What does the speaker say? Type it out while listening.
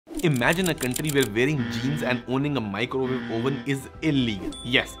Imagine a country where wearing jeans and owning a microwave oven is illegal.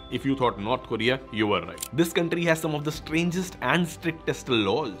 Yes, if you thought North Korea, you were right. This country has some of the strangest and strictest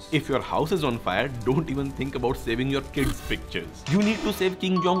laws. If your house is on fire, don't even think about saving your kids' pictures. You need to save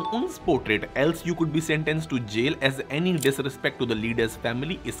Kim Jong-un's portrait, else you could be sentenced to jail, as any disrespect to the leader's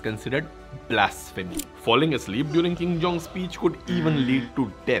family is considered blasphemy. Falling asleep during Kim Jong's speech could even lead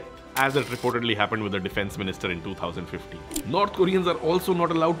to death, as it reportedly happened with the defense minister in 2015. North Koreans are also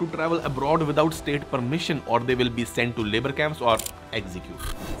not allowed to travel abroad without state permission, or they will be sent to labor camps or executed.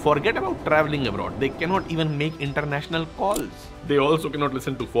 Forget about traveling abroad, they cannot even make international calls. They also cannot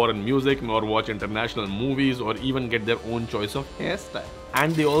listen to foreign music, nor watch international movies, or even get their own choice of hairstyle.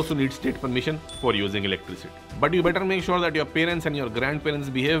 And they also need state permission for using electricity. But you better make sure that your parents and your grandparents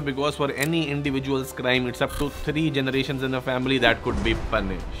behave, because for any individual's crime, it's up to 3 generations in the family that could be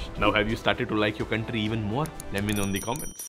punished. Now, have you started to like your country even more? Let me know in the comments.